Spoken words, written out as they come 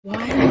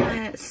Why am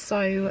I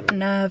so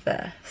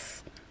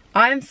nervous?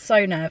 I'm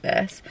so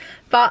nervous.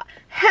 But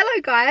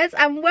hello guys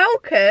and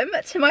welcome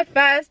to my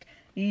first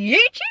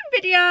YouTube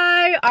video.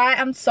 I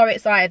am so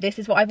excited. This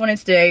is what I've wanted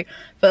to do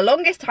for the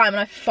longest time and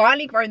I've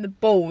finally grown the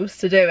balls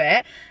to do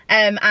it.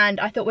 And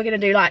I thought we're going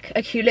to do like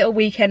a cute little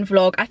weekend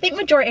vlog. I think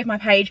majority of my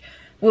page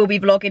will be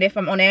vlogging if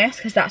I'm honest,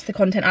 because that's the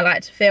content I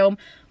like to film.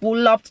 We'll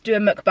love to do a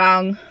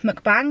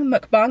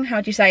mukbang, how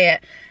do you say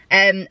it?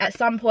 At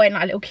some point,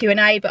 like a little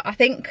Q&A, but I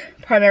think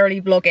primarily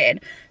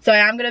vlogging. So I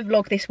am going to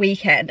vlog this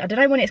weekend. I don't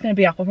know when it's going to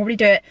be up. I'll probably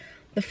do it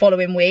the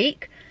following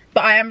week,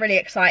 but I am really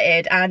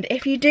excited. And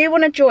if you do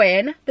want to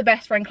join the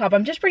Best Friend Club,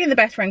 I'm just bringing the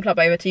Best Friend Club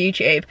over to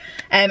YouTube,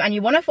 and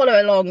you want to follow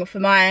along for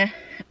my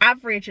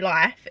average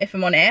life, if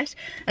I'm honest,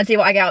 and see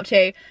what I get up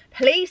to,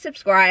 please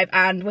subscribe.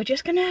 And we're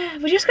just gonna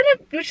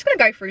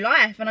go through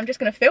life, and I'm just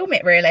gonna film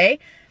it really.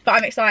 But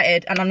I'm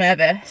excited and I'm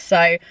nervous,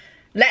 so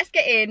let's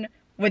get in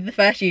with the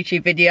first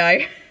YouTube video.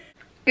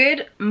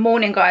 Good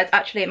morning guys.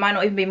 Actually it might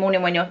not even be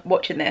morning when you're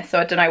watching this, so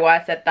I don't know why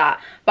I said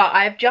that, but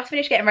I've just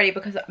finished getting ready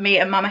because me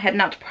and mum are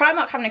heading out to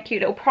Primark, having a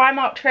cute little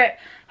Primark trip.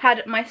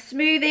 Had my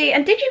smoothie,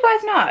 and did you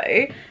guys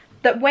know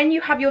that when you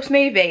have your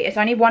smoothie it's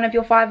only one of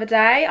your 5 a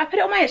day? I put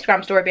it on my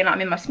Instagram story being like,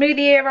 I'm in my smoothie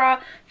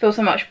era, feel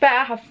so much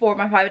better, have 4 of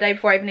my 5 a day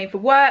before I even leave for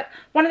work.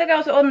 One of the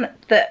girls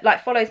that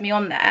like follows me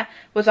on there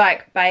was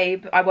like,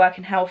 babe, I work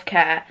in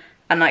healthcare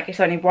and like it's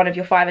only one of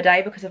your 5 a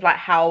day because of like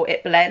how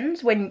it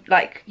blends when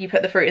like you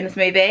put the fruit in the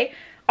smoothie.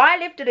 I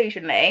live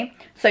delusionally,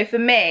 so for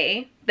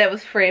me there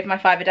was 3 of my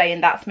 5 a day in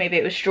that smoothie.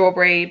 It was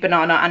strawberry,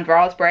 banana and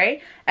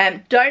raspberry.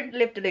 Don't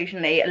live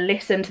delusionally,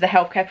 listen to the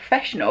healthcare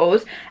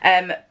professionals,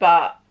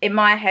 but in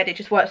my head it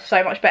just works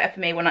so much better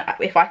for me when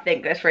if I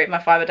think there's 3 of my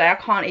 5 a day. I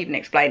can't even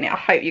explain it. I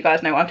hope you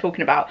guys know what I'm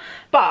talking about.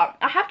 But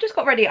I have just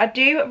got ready. I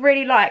do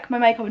really like my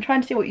makeup. I'm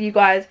trying to see what you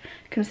guys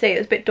can see.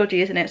 It's a bit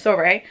dodgy, isn't it?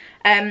 Sorry.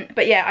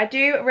 But yeah, I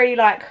do really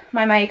like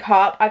my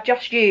makeup. I've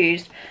just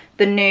used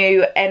the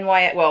new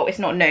NYX, well it's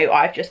not new,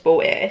 I've just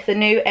bought it. It's the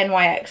new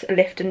NYX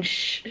Lift and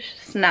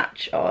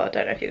Snatch, oh I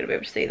don't know if you're gonna be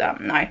able to see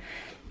that, no.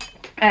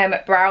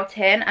 Brow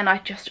tint, and I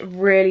just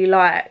really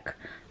like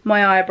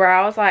my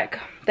eyebrows. Like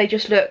they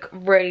just look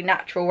really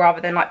natural rather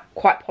than like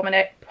quite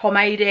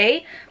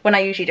pomade-y when I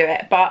usually do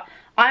it. But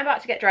I'm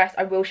about to get dressed.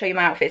 I will show you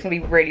my outfit. It's gonna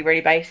be really,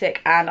 really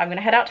basic, and I'm gonna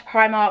head out to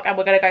Primark and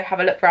we're gonna go have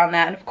a look around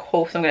there, and of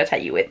course I'm gonna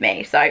take you with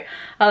me. So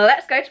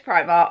let's go to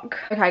Primark.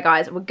 Okay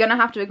guys, we're gonna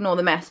have to ignore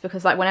the mess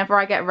because like whenever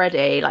I get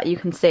ready, like you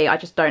can see, I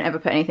just don't ever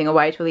put anything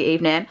away till the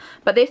evening.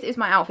 But this is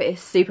my outfit.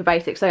 It's super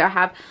basic. So I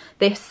have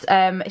this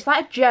it's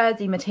like a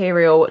jersey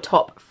material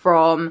top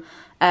from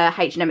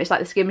H&M. It's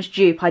like the Skims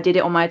dupe. I did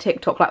it on my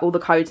TikTok, like all the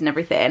codes and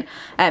everything.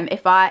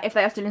 If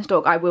they are still in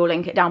stock, I will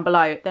link it down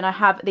below. Then I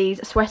have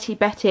these Sweaty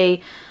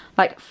Betty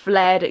like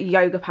flared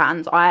yoga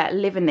pants. I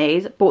live in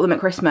these, bought them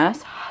at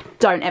Christmas,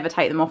 don't ever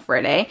take them off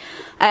really.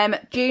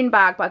 June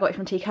bag, but I got it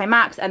from TK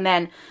Maxx. And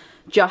then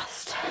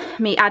just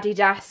me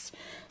Adidas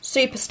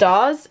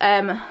Superstars,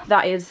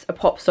 that is a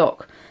pop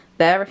sock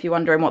there if you're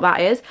wondering what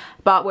that is.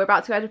 But we're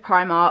about to go to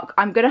Primark.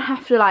 I'm gonna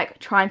have to like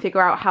try and figure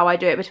out how I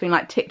do it between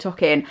like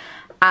TikToking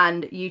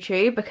and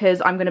YouTube,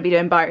 because I'm gonna be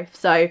doing both.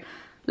 So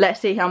let's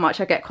see how much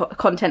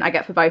content I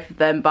get for both of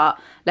them. But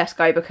let's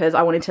go because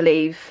I wanted to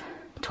leave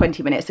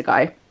 20 minutes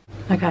ago.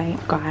 Okay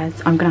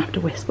guys, I'm gonna have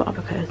to whisper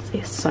because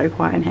it's so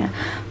quiet in here,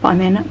 but I'm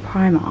in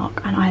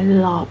Primark and I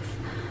love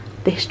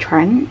this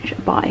trench,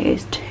 but it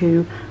is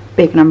too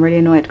big and I'm really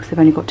annoyed because they've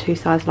only got 2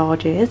 size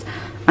larges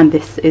and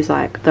this is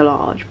like the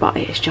large, but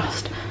it's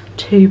just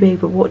too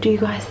big. But what do you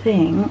guys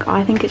think?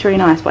 I think it's really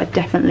nice, but I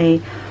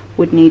definitely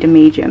would need a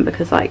medium,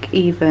 because like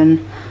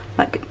even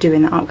like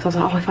doing that up, because I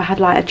was like, oh, if I had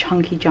like a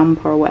chunky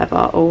jumper or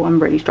whatever. Oh, I'm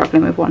really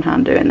struggling with one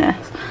hand doing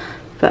this,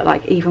 but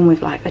like even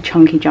with like a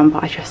chunky jumper,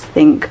 I just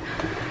think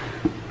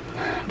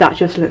that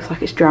just looks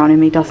like it's drowning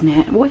me, doesn't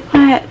it? What if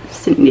I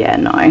cinch, yeah,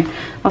 no. I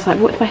was like,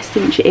 what if I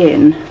cinch it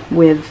in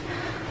with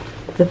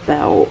the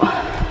belt?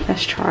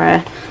 Let's try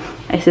it.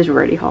 This is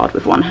really hard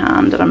with one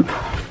hand, and I'm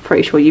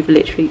pretty sure you've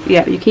literally,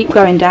 yeah, you keep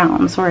going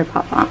down. Sorry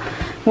about that.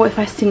 What if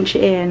I cinch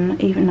it in?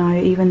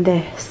 Even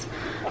this,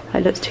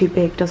 it looks too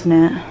big, doesn't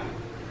it?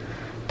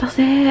 Does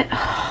it?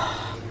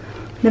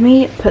 Let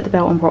me put the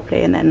belt on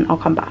properly and then I'll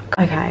come back.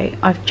 Okay,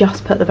 I've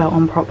just put the belt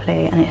on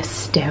properly and it's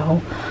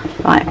still,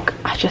 like,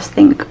 I just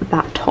think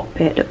that top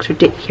bit looks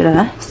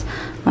ridiculous.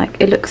 Like,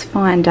 it looks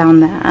fine down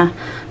there,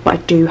 but I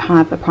do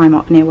have a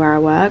Primark near where I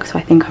work, so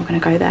I think I'm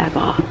gonna go there.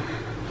 But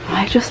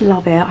I just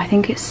love it. I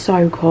think it's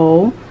so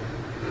cool.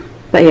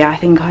 But yeah, I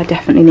think I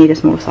definitely need a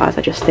smaller size.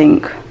 I just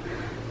think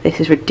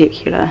this is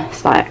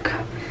ridiculous. Like,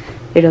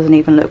 it doesn't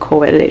even look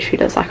cool. It literally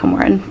looks like I'm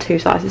wearing 2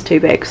 sizes too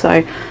big.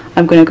 So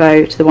I'm gonna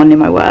go to the one near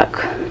my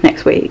work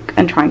next week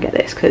and try and get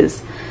this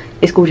because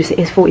it's gorgeous. It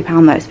is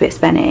 £40 though, it's a bit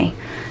spenny,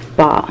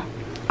 but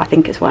I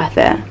think it's worth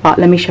it. But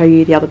let me show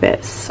you the other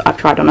bits I've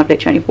tried on. I've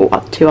literally only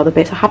bought 2 other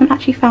bits. I haven't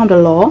actually found a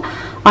lot.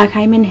 I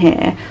came in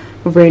here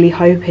really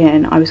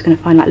hoping I was gonna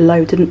find like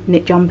loads of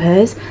knit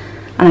jumpers,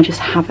 and I just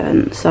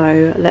haven't.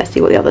 So let's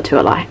see what the other 2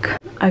 are like.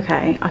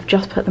 Okay, I've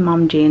just put the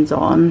mum jeans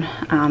on,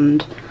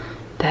 and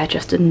they're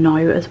just a no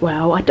as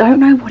well. I don't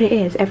know what it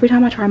is. Every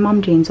time I try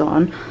mum jeans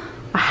on,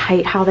 I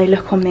hate how they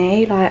look on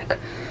me. Like,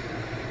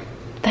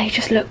 they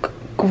just look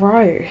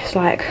gross.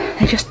 Like,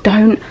 they just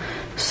don't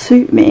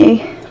suit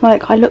me.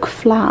 Like, I look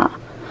flat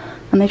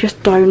and they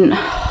just don't,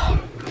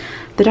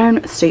 they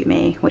don't suit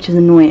me, which is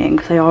annoying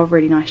because they are a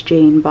really nice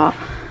jean, but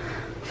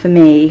for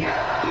me,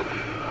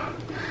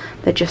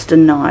 they're just a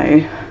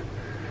no.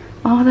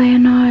 Are they a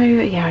no?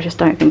 Yeah, I just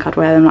don't think I'd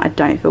wear them. Like, I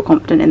don't feel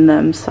confident in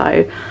them,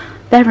 so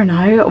they're a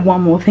no.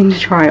 One more thing to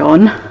try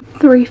on.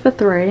 3 for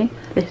 3.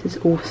 This is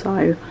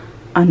also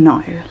a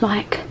no.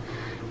 Like,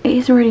 it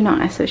is really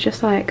nice. It's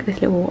just like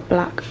this little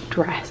black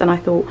dress, and I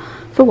thought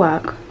for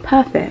work,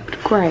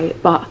 perfect,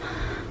 great, but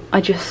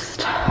I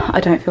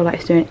don't feel like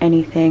it's doing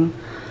anything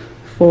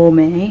for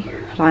me.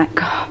 Like,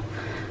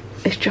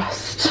 it's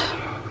just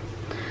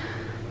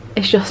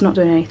not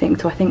doing anything.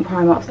 So I think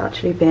Primark's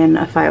actually been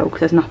a fail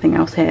because there's nothing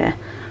else here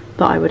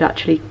that I would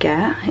actually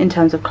get in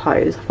terms of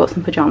clothes. I've got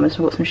some pyjamas,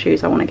 I've got some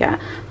shoes I want to get.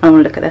 I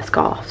want to look at their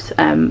scarves,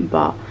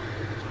 but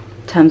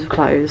in terms of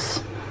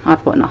clothes,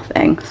 I've got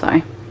nothing. So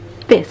a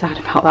bit sad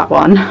about that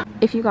one.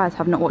 If you guys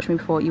have not watched me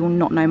before, you will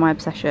not know my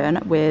obsession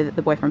with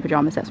the boyfriend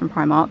pyjama sets from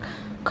Primark.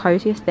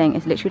 Coziest thing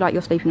is literally like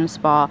you're sleeping in a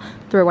spa.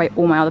 Threw away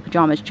all my other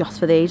pyjamas just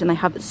for these, and they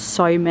have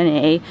so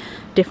many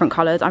different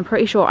colours. I'm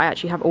pretty sure I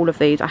actually have all of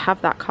these. I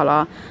have that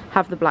colour,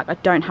 have the black, I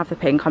don't have the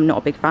pink, I'm not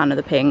a big fan of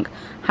the pink,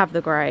 have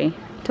the grey.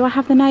 Do I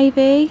have the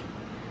navy?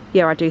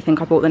 Yeah, I do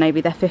think I bought the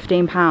navy. They're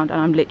 £15 and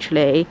I'm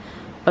literally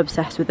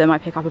obsessed with them. I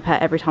pick up a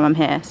pair every time I'm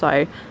here, so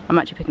I'm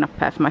actually picking up a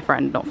pair for my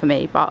friend, not for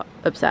me, but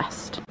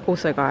obsessed.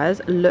 Also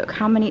guys, look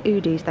how many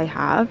hoodies they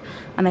have,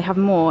 and they have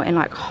more in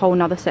like a whole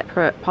nother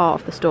separate part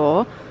of the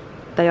store.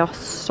 They are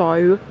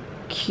so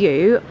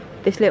cute.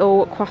 This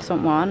little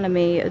croissant one, let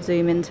me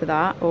zoom into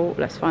that. Oh,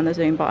 let's find the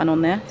zoom button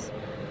on this.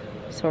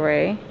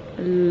 Sorry,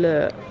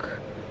 look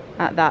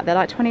at that. They're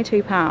like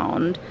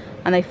 £22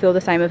 and they feel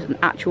the same as an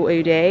actual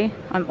hoodie.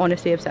 I'm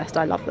honestly obsessed,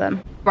 I love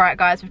them. Right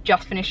guys, we've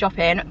just finished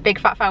shopping. Big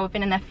fat fail, we've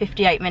been in there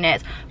 58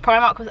 minutes.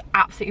 Primark was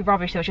absolutely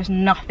rubbish. There was just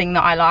nothing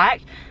that I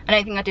liked. And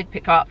anything I did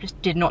pick up just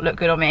did not look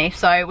good on me.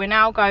 So we're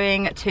now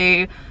going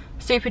to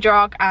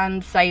Superdrug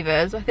and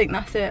Savers. I think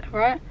that's it,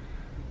 right?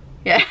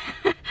 Yeah.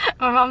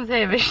 My mum's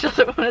here but she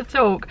doesn't want to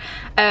talk.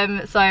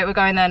 So we're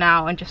going there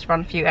now and just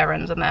run a few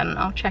errands, and then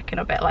I'll check in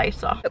a bit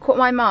later. Look what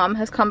my mum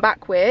has come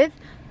back with.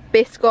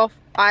 Biscoff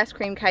ice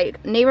cream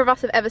cake. Neither of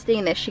us have ever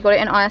seen this. She got it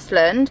in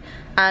Iceland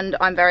and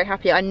I'm very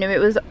happy. I knew it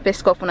was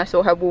Biscoff when I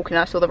saw her walking.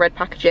 I saw the red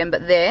packaging,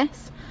 but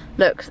this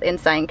looks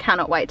insane.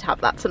 Cannot wait to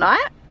have that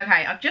tonight.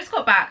 Okay, I've just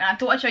got back and I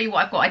thought I'd show you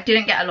what I've got. I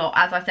didn't get a lot,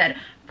 as I said.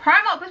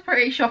 Primark was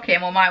pretty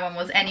shocking, well my one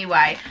was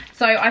anyway.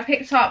 So I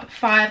picked up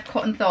 5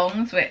 cotton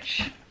thongs,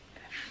 which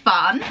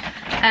fun.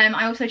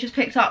 I also just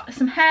picked up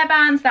some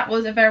hairbands. That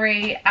was a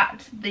very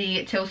at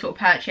the till sort of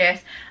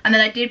purchase. And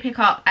then I did pick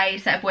up a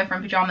set of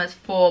boyfriend pyjamas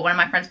for one of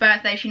my friend's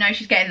birthdays. She knows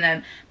she's getting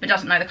them but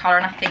doesn't know the colour,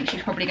 and I think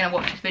she's probably going to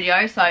watch this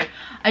video, so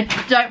I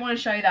don't want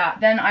to show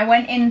that. Then I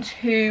went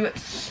into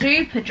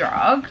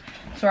Superdrug.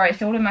 Sorry,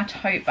 it's all in my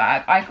tote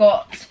bag. I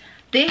got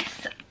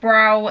this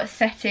brow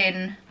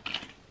setting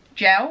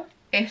gel.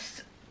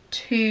 It's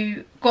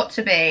got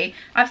to be,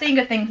 I've seen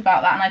good things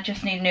about that and I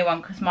just need a new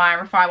one because my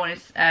Refy one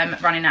is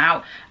running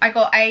out. I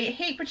got a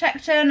heat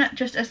protectant,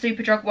 just a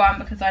Superdrug one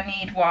because I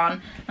need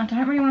one. I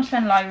don't really want to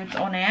spend loads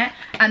on it.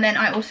 And then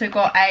I also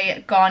got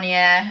a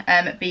Garnier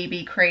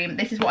BB cream.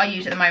 This is what I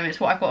use at the moment. It's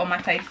what I've got on my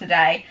face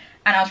today,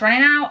 and I was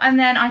running out. And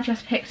then I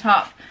just picked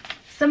up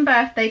some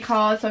birthday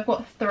cards. So I've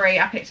got 3.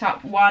 I picked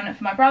up one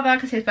for my brother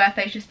because his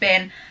birthday's just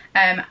been,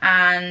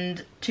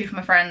 and 2 for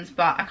my friends,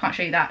 but I can't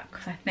show you that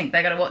because I think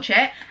they're going to watch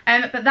it.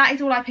 But that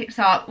is all I picked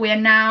up. We are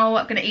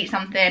now going to eat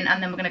something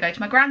and then we're going to go to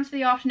my grand's for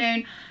the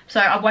afternoon,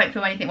 so I won't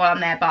film anything while I'm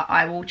there, but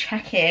I will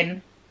check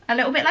in a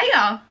little bit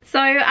later.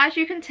 So as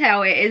you can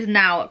tell, it is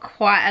now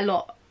quite a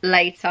lot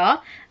later.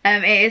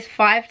 It is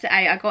 5 to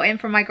 8. I got in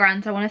from my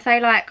grand's, I want to say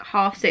like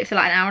 6:30, so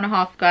like an hour and a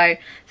half ago.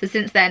 So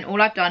since then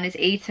all I've done is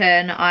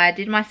eaten. I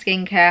did my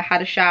skincare,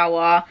 had a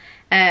shower,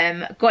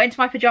 got into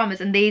my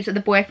pyjamas, and these are the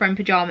boyfriend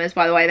pyjamas,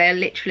 by the way. They are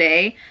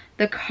literally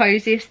the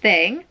coziest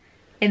thing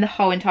in the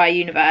whole entire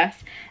universe.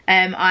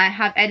 I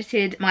have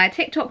edited my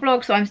TikTok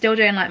vlog, so I'm still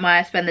doing like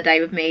my spend the day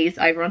with me's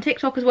over on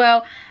TikTok as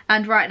well.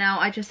 And right now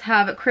I just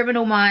have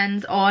Criminal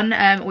Minds on,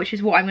 which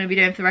is what I'm going to be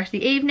doing for the rest of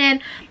the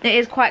evening. It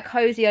is quite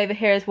cozy over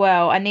here as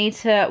well. I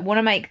want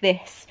to make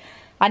this.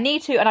 I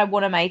need to, and I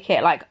want to make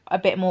it like a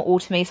bit more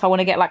autumny, so I want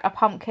to get like a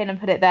pumpkin and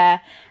put it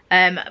there.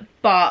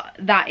 But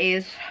that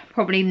is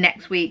probably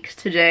next week's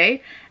to do.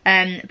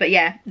 But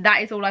yeah,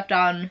 that is all I've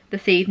done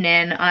this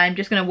evening. I'm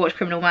just going to watch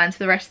Criminal Minds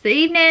for the rest of the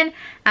evening,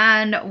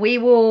 and we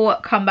will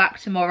come back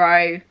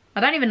tomorrow. I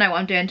don't even know what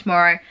I'm doing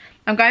tomorrow.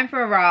 I'm going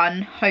for a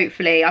run,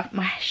 hopefully.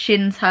 My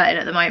shin's hurting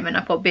at the moment.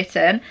 I've got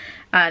bitten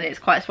and it's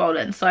quite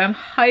swollen, so I'm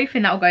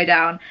hoping that will go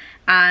down.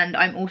 And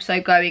I'm also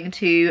going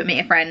to meet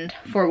a friend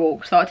for a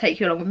walk, so I'll take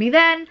you along with me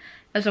then,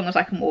 as long as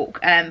I can walk.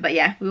 But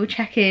yeah, we will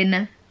check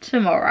in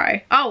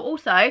tomorrow. Oh,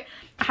 also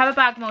have a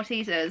bag of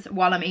Maltesers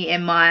while I'm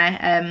eating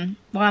my,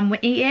 while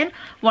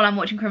I'm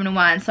watching Criminal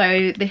Minds.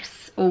 So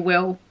this all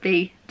will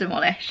be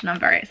demolished and I'm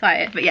very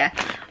excited. But yeah,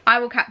 I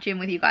will catch in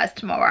with you guys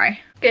tomorrow.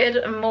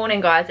 Good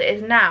morning, guys. It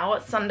is now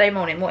Sunday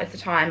morning. What is the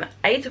time?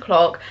 8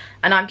 o'clock,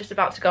 and I'm just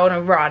about to go on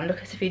a run,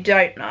 because if you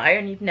don't know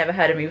and you've never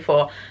heard of me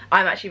before,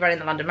 I'm actually running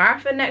the London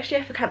Marathon next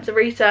year for cancer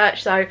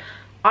research. So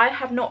I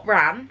have not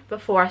ran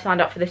before I signed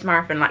up for this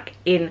marathon, like,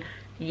 in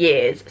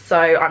years. So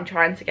I'm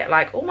trying to get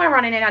like all my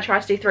running in. I try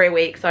to do 3 a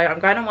week, so I'm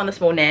going on one this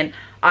morning.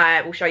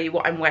 I will show you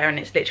what I'm wearing.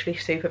 It's literally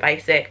super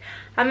basic,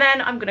 and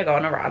then I'm gonna go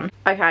on a run.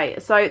 Okay,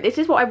 so this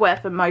is what I wear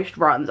for most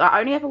runs. I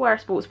only ever wear a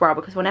sports bra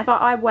because whenever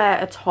I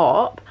wear a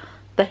top,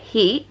 the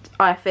heat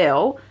I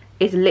feel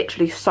is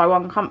literally so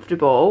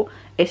uncomfortable.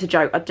 It's a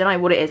joke. I don't know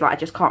what it is, like I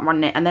just can't run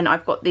in it. And then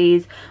I've got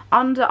these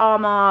Under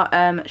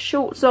Armour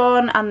shorts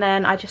on, and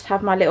then I just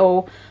have my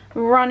little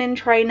running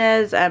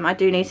trainers. I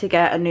do need to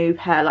get a new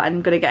pair. Like,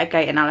 I'm gonna get a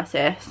gait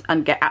analysis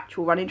and get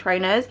actual running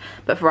trainers,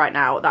 but for right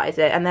now that is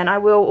it. And then I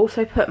will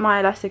also put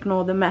my, let's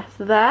ignore the mess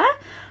there,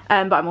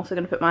 but I'm also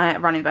gonna put my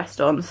running vest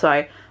on. So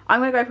I'm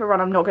gonna go for a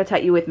run. I'm not gonna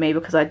take you with me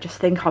because I just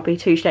think I'll be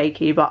too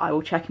shaky, but I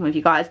will check in with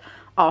you guys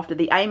after.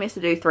 The aim is to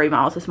do 3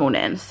 miles this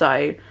morning,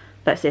 so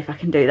let's see if I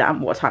can do that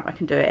and what time I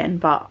can do it in,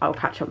 but I'll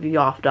catch up with you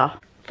after.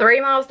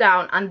 3 miles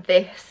down, and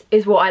this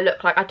is what I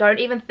look like. I don't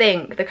even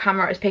think the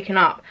camera is picking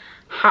up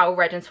how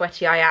red and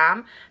sweaty I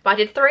am, but I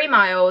did 3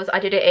 miles. I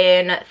did it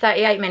in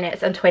 38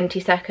 minutes and 20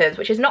 seconds,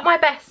 which is not my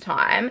best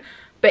time,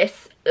 but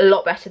it's a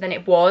lot better than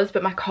it was.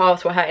 But my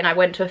calves were hurting. I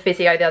went to a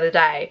physio the other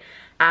day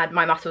and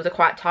my muscles are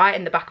quite tight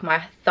in the back of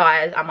my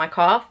thighs and my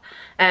calf,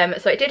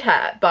 so it did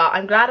hurt, but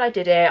I'm glad I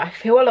did it. I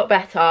feel a lot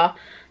better.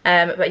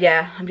 But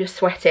yeah, I'm just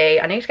sweaty.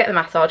 I need to get the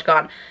massage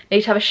gun. I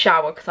need to have a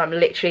shower because I'm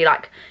literally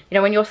like, you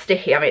know when you're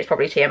sticky, I mean it's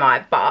probably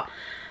TMI, but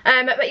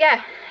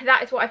yeah,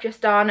 that is what I've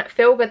just done.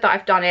 Feel good that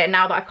I've done it.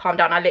 Now that I've calmed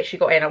down, I literally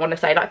got in, I want to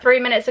say, like 3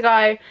 minutes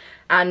ago,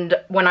 and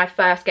when I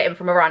first get in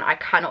from a run I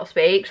cannot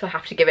speak, so I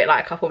have to give it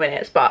like a couple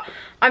minutes, but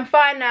I'm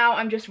fine now.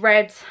 I'm just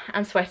red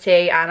and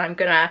sweaty, and I'm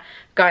gonna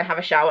go and have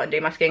a shower and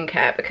do my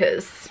skincare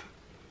because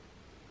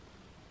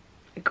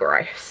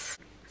gross.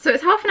 So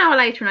it's half an hour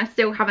later and I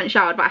still haven't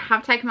showered, but I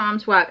have taken my mum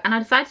to work and I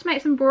decided to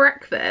make some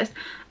breakfast,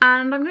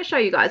 and I'm going to show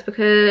you guys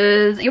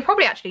because you're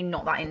probably actually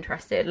not that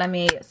interested. Let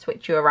me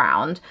switch you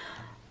around.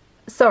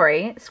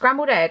 Sorry,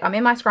 scrambled egg. I'm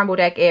in my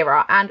scrambled egg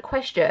era. And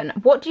question,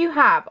 what do you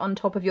have on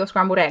top of your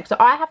scrambled egg? So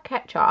I have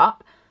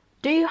ketchup.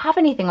 Do you have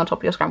anything on top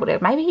of your scrambled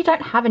egg? Maybe you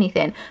don't have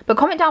anything, but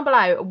comment down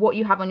below what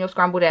you have on your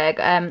scrambled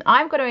egg.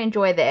 I'm going to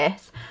enjoy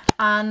this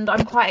and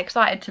I'm quite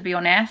excited, to be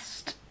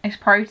honest. It's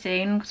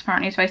protein, because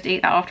apparently you're supposed to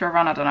eat that after a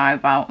run. I don't know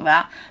about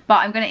that, but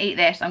I'm going to eat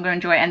this, I'm going to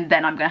enjoy it, and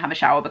then I'm going to have a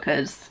shower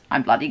because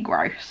I'm bloody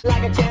gross.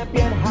 Like a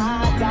champion,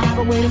 high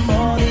diver waiting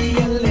for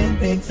the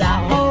Olympics. I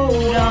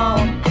hold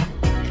on,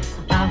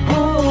 I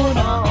hold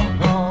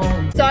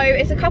on. So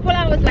it's a couple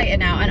hours later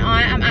now and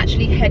I am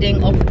actually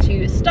heading off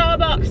to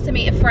Starbucks to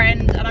meet a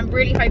friend, and I'm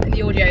really hoping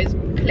the audio is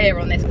clear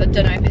on this because I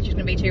don't know if it's just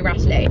going to be too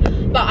rattly,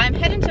 but I'm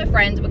heading to a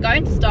friend's. We're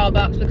going to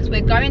Starbucks because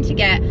we're going to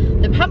get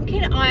the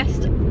pumpkin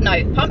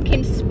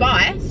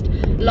spiced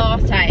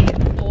latte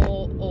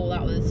for, oh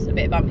that was a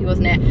bit bumpy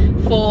wasn't it,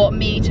 for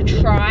me to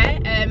try.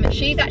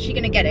 She's actually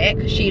going to get it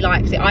because she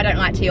likes it. I don't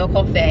like tea or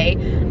coffee,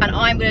 and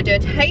I'm going to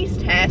do a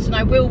taste test and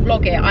I will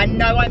vlog it. I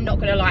know I'm not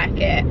going to like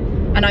it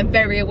and I'm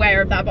very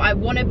aware of that, but I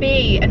want to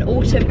be an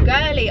autumn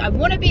girly. I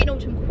want to be an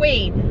autumn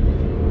queen,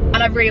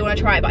 and I really want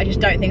to try it, but I just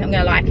don't think I'm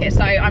going to like it.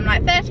 So I'm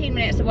like 13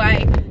 minutes away,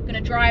 I'm going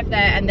to drive there,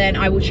 and then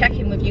I will check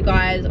in with you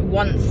guys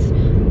once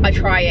I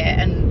try it.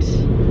 And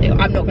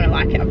I'm not going to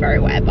like it, I'm very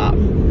aware, but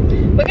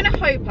we're going to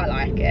hope I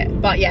like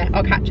it. But yeah,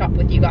 I'll catch up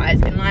with you guys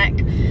in like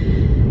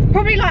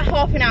probably like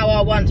half an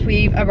hour once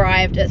we've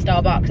arrived at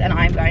Starbucks, and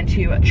I'm going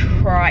to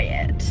try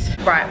it.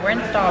 Right, we're in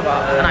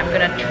Starbucks and I'm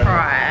going to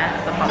try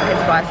the pumpkin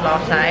spice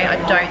latte. I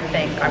don't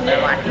think I'm going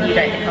to like it. You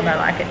don't think I'm going to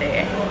like it, do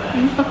you?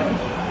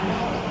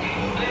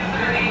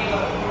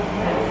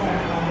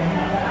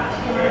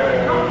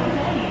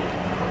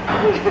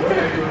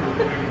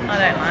 I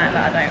don't like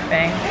that, I don't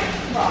think.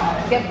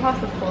 Get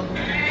past the full.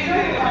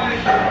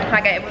 Can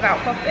I get it without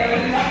coffee?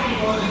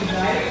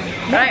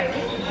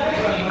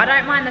 I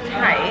don't mind the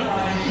taste.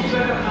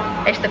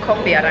 It's the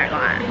coffee I don't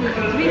like.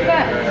 To be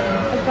fair,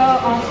 a girl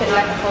asked it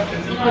less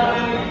coffee.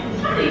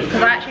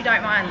 Because I actually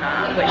don't mind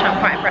that, which I'm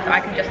quite impressed.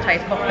 I can just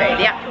taste coffee.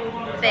 The actual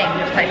thing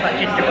just tastes like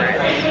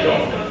gingerbread.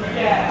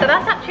 So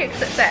that's actually a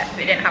success if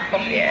it didn't have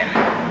coffee in. Do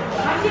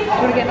you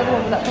want to get another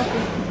one without coffee?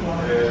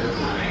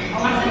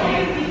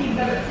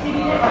 No.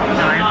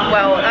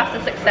 Well, that's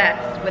a success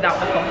without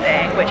the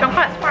coffee, which I'm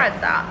quite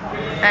surprised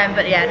at.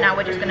 But yeah, now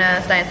we're just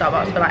gonna stay in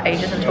Starbucks for like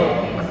ages and talk.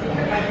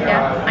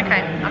 Yeah,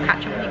 okay, I'll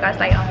catch up with you guys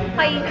later.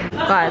 Bye.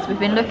 Guys, we've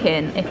been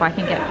looking if I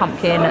can get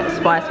pumpkin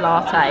spice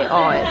latte.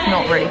 Oh, it's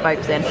not really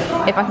focusing.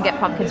 If I can get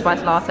pumpkin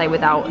spice latte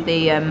without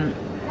the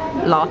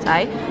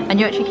latte, and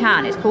you actually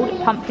can. It's called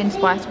pumpkin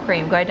spice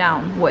cream. Go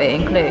down what it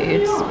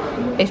includes.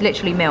 It's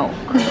literally milk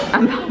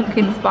and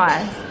pumpkin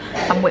spice.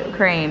 and whipped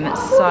cream.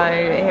 So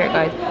here it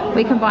goes.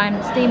 We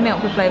combine steamed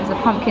milk with flavours of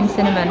pumpkin,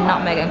 cinnamon,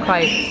 nutmeg and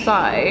cloves.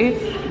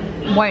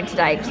 So, won't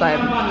today because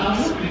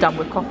I'm done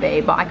with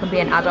coffee, but I can be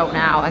an adult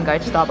now and go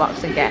to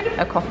Starbucks and get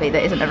a coffee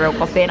that isn't a real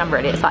coffee, and I'm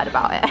really excited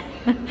about it.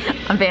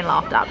 I'm being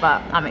laughed at,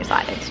 but I'm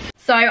excited.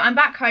 So I'm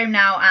back home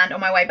now, and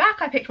on my way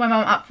back I picked my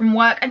mum up from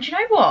work, and do you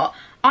know what?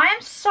 I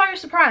am so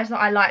surprised that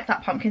I liked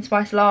that pumpkin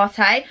spice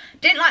latte.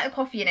 Didn't like the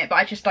coffee in it, but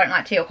I just don't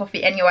like tea or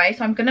coffee anyway,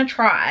 so I'm gonna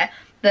try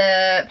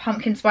the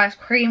pumpkin spice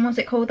cream, what's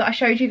it called, that I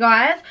showed you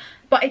guys.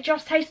 But it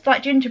just tasted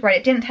like gingerbread.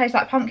 It didn't taste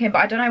like pumpkin, but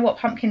I don't know what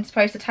pumpkin's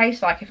supposed to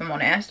taste like, if I'm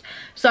honest.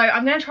 So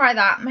I'm gonna try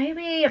that.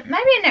 Maybe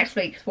in next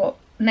week's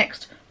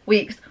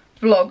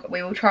vlog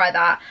we will try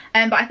that.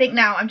 But I think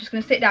now I'm just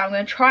gonna sit down. I'm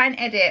gonna try and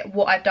edit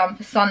what I've done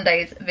for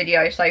Sunday's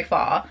video so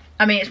far.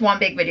 I mean, it's one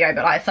big video,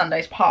 but like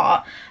Sunday's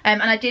part.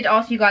 And I did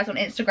ask you guys on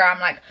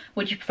Instagram, like,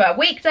 would you prefer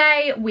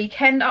weekday,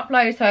 weekend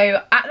upload?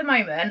 So at the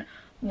moment,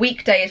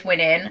 weekday is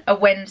winning, a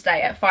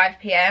Wednesday at 5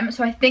 PM.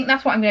 So I think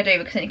that's what I'm gonna do,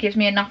 because it gives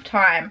me enough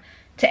time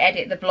to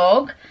edit the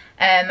vlog.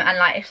 And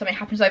like, if something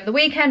happens over the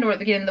weekend or at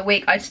the beginning of the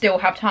week, I still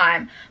have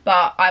time,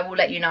 but I will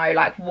let you know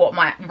like what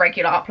my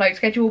regular upload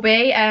schedule will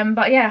be.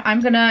 But yeah,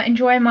 I'm gonna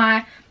enjoy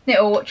my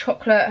little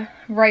chocolate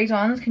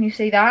raisins. Can you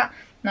see that?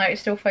 No,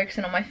 it's still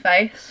focusing on my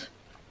face.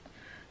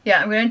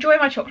 Yeah, I'm gonna enjoy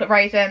my chocolate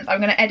raisins. I'm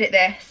gonna edit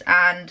this,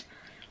 and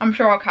I'm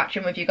sure I'll catch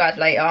in with you guys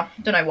later.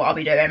 Don't know what I'll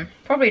be doing.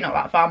 Probably not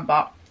that fun,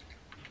 but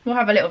we'll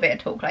have a little bit of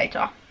talk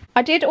later.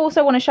 I did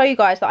also want to show you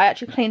guys that I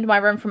actually cleaned my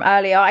room from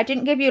earlier. I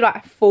didn't give you like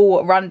a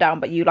full rundown,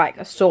 but you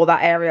like saw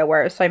that area where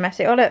it was so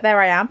messy. Oh look,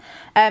 there I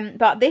am.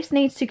 But this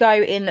needs to go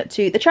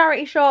into the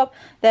charity shop.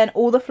 Then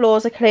all the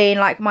floors are clean,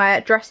 like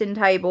my dressing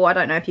table. I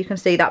don't know if you can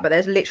see that, but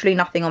there's literally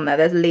nothing on there.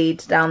 There's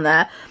leads down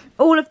there.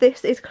 All of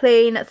this is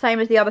clean, same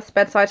as the other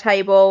bedside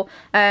table.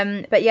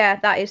 But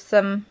yeah, that is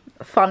some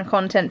fun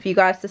content for you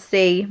guys to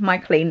see my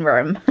clean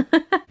room.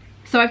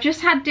 So I've just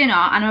had dinner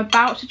and I'm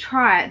about to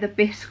try the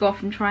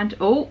Biscoff.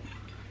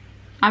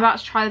 I'm about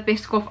to try the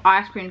Biscoff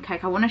ice cream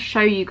cake. I want to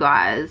show you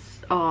guys.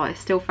 Oh, it's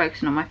still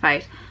focusing on my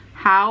face.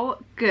 How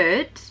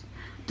good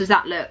does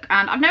that look?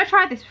 And I've never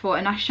tried this before,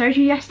 and I showed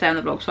you yesterday on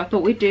the vlog, so I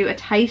thought we'd do a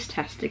taste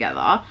test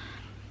together.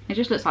 It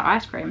just looks like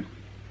ice cream.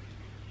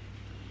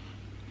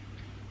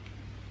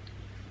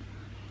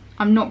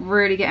 I'm not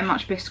really getting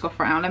much Biscoff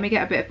right now. Let me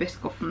get a bit of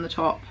Biscoff from the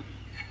top.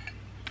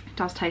 It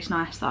does taste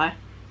nice though.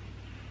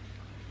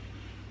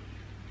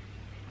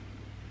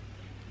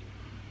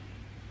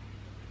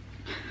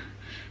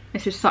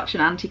 This is such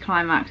an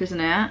anticlimax, isn't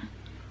it?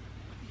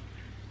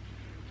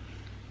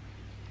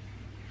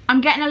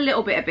 I'm getting a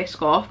little bit of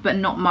Biscoff, but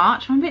not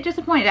much. I'm a bit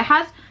disappointed. It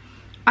has,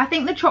 I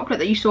think the chocolate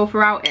that you saw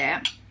throughout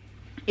it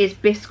is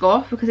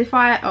Biscoff, because if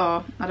I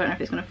don't know if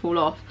it's going to fall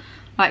off.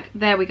 Like,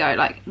 there we go,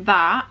 like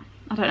that.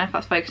 I don't know if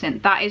that's focusing.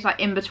 That is like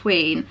in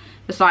between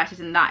the slices,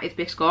 and that is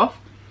Biscoff.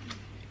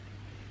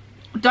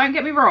 Don't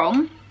get me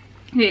wrong,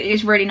 it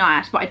is really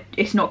nice, but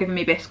it's not giving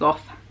me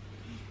Biscoff.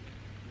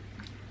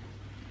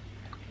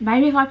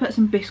 Maybe if I put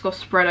some Biscoff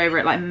spread over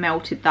it, like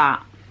melted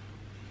that.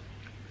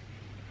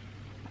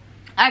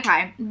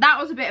 Okay, that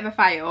was a bit of a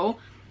fail.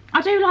 I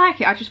do like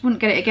it, I just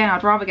wouldn't get it again.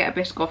 I'd rather get a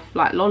Biscoff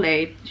like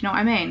lolly, do you know what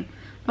I mean?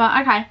 But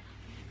okay,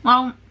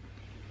 well,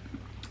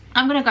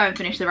 I'm gonna go and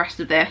finish the rest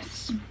of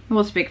this. It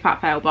was a big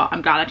fat fail, but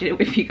I'm glad I did it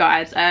with you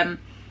guys. Yeah,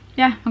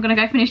 I'm gonna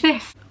go finish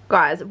this.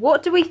 Guys,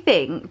 what do we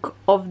think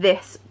of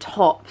this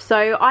top?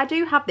 So I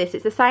do have this.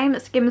 It's the same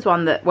Skims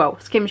one that, well,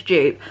 Skims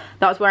dupe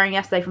that I was wearing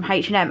yesterday from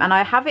H&M, and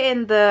I have it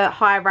in the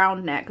high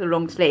round neck, the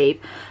long sleeve,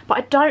 but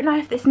I don't know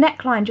if this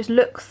neckline just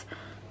looks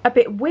a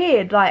bit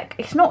weird. Like,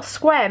 it's not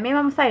square. Me and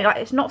Mum were saying, like,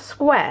 it's not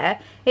square.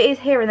 It is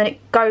here and then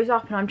it goes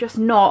up, and I'm just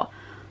not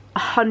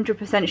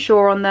 100%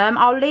 sure on them.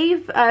 I'll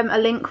leave a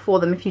link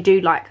for them if you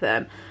do like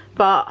them,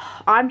 but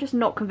I'm just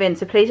not convinced.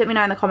 So please let me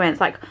know in the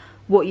comments, like,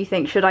 what you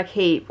think. Should I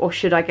keep, or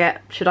should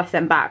I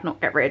send back, not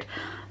get rid?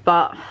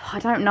 But I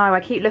don't know, I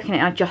keep looking at it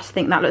and I just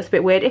think that looks a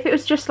bit weird. If it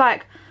was just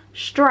like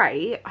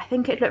straight, I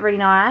think it'd look really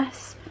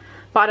nice,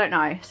 but I don't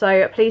know.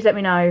 So please let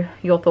me know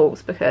your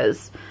thoughts,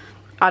 because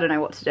I don't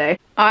know what to do.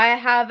 I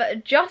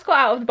have just got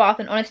out of the bath,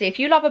 and honestly, if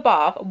you love a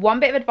bath, one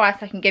bit of advice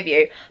I can give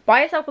you: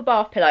 buy yourself a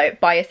bath pillow,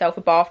 buy yourself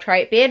a bath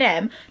tray.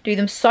 B&M do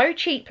them so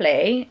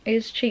cheaply.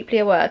 Is cheaply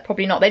a word?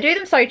 Probably not. They do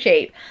them so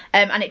cheap,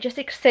 and it just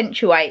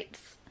accentuates,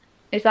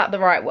 is that the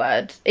right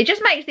word? It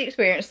just makes the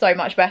experience so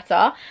much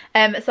better.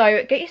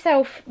 So get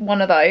yourself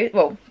one of those,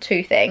 well,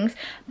 two things.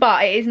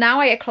 But it is now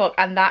 8 o'clock,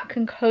 and that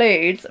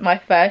concludes my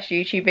first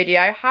YouTube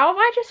video. How have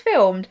I just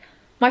filmed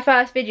my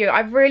first video? I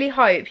really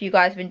hope you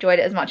guys have enjoyed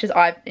it as much as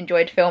I've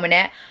enjoyed filming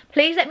it.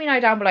 Please let me know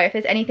down below if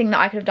there's anything that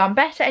I could have done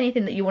better,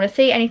 anything that you want to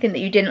see, anything that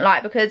you didn't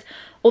like, because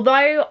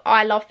although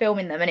I love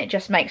filming them and it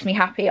just makes me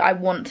happy, I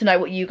want to know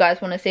what you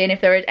guys want to see, and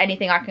if there is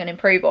anything I can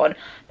improve on,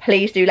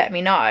 please do let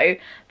me know.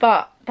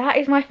 But that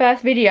is my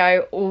first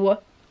video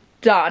all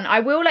done. I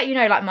will let you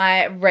know like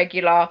my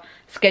regular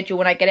schedule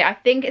when I get it. I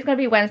think it's going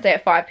to be Wednesday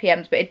at 5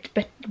 PM, but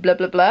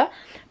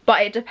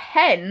it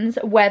depends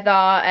whether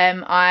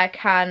I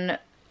can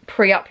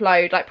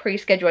pre-upload, like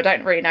pre-schedule. I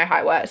don't really know how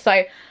it works,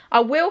 so I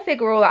will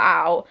figure all that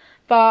out.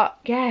 But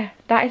yeah,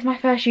 that is my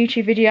first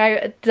YouTube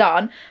video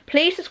done.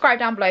 Please subscribe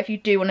down below if you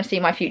do want to see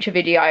my future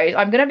videos.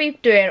 I'm going to be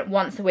doing it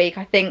once a week.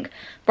 I think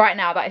right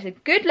now that is a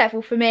good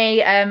level for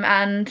me.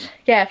 And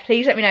yeah,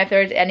 please let me know if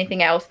there is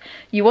anything else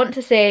you want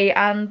to see.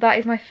 And that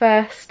is my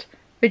first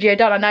video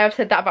done. I know I've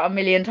said that about a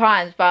million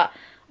times, but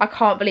I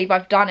can't believe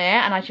I've done it,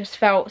 and I just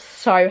felt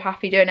so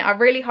happy doing it. I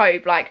really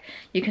hope, like,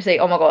 you can see,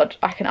 oh my god,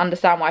 I can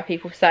understand why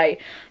people say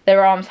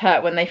their arms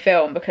hurt when they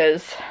film,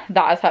 because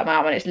that has hurt my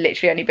arm and it's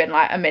literally only been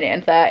like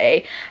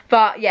 1:30.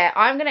 But yeah,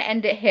 I'm gonna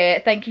end it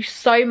here. Thank you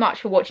so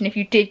much for watching. If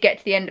you did get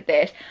to the end of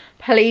this,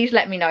 please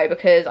let me know,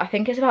 because I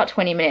think it's about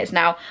 20 minutes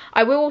now.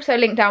 I will also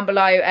link down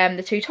below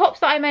the 2 tops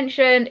that I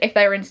mentioned if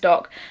they're in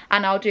stock,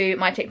 and I'll do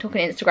my TikTok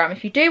and Instagram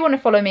if you do want to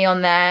follow me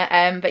on there.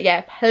 But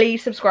yeah,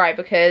 please subscribe,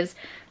 because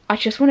I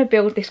just want to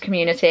build this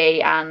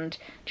community and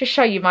just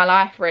show you my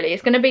life, really.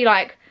 It's going to be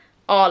like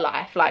our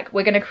life, like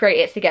we're going to create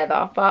it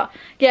together. But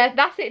yeah,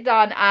 that's it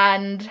done,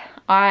 and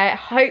I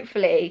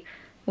hopefully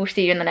will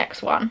see you in the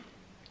next one.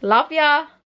 Love ya.